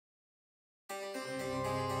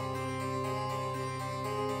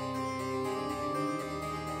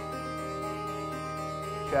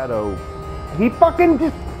Shadow. He fucking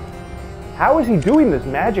just... How is he doing this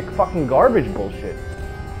magic fucking garbage bullshit?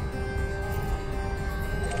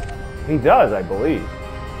 He does, I believe.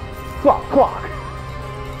 Clock.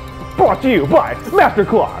 Brought to you by Master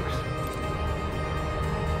Clocks.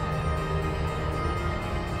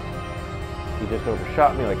 He just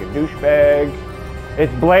overshot me like a douchebag.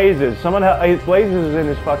 It's Blazes. It's Blazes is in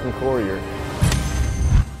his fucking courier.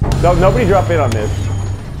 No, nobody drop in on this.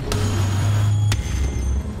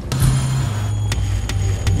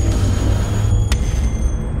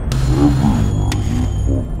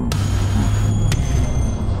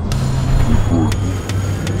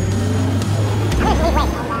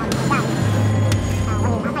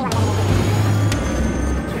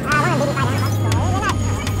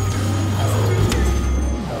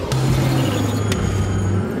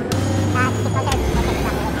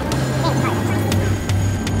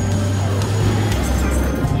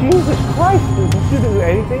 Jesus Christ, dude, this dude didn't do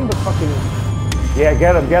anything but fucking... Yeah,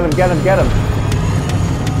 get him.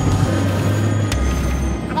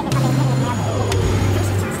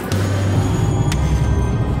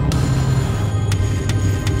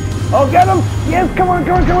 Oh, get him! Yes, come on, 4%!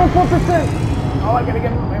 Oh, I gotta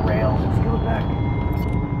get him on my rails. Let's go back.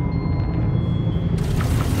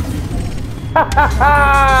 Ha ha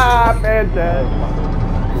ha! Fantastic.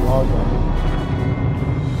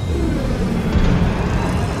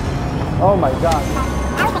 Oh my god.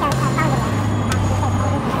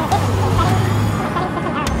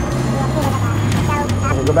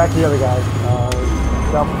 We'll go back to the other guy.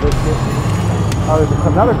 Biscuit. Oh, there's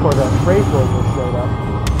another Corvette. Freight Force just showed up.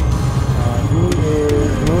 He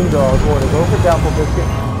is Moondog Order. Go for Doubtful Biscuit.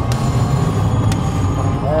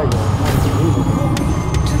 There you go.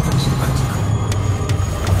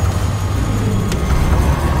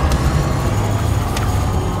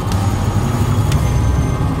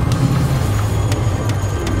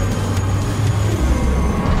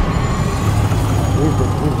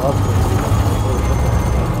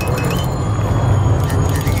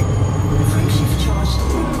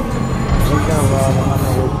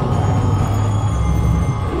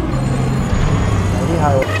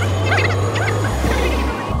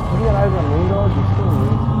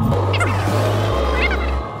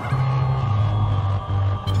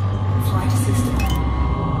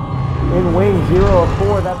 In wing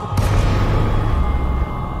 004, that's...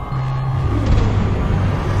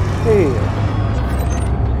 Hey.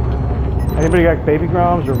 Anybody got baby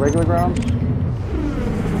groms or regular groms?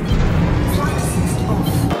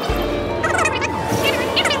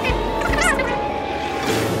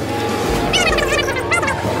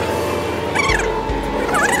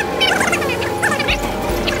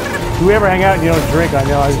 Do we ever hang out and you don't drink? I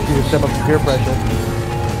know, I just need to step up the peer pressure.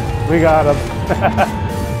 We got him.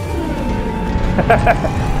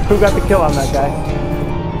 Who got the kill on that guy?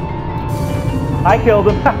 I killed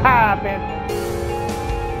him. Haha, man.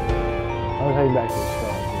 I was heading back to the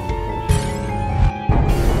skull.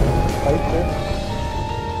 Fight this.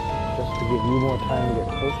 Just to give you more time to get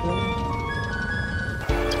closer.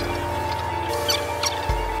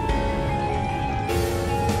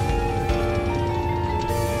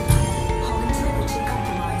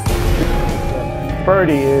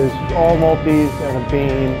 Birdie is all multis and a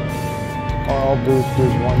beam. All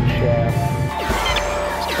boosters, one shaft.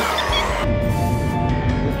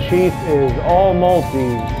 The Chief is all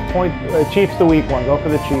multis. Chief's the weak one. Go for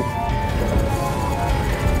the Chief.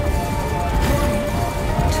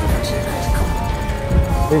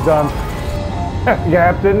 He's done.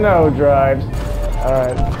 Captain No drives.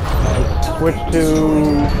 Alright. Nice. Switch to...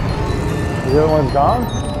 The other one's gone?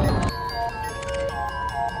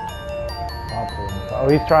 Oh,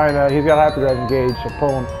 he's trying to... He's got hyperdrive engaged, so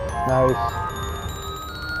pull him. Nice.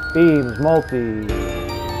 Beams, multi.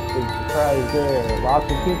 Big surprise there. Lots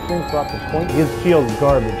of heat sinks, lots of points. His shield is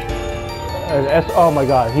garbage. Oh my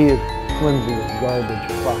god, he is flimsy with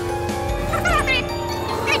garbage. Fuck.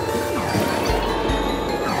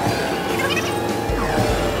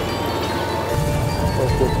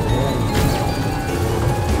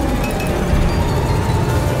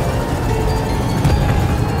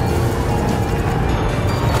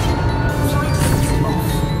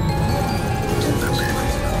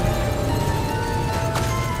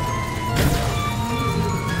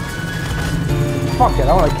 Fuck it,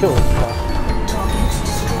 I want to kill this guy.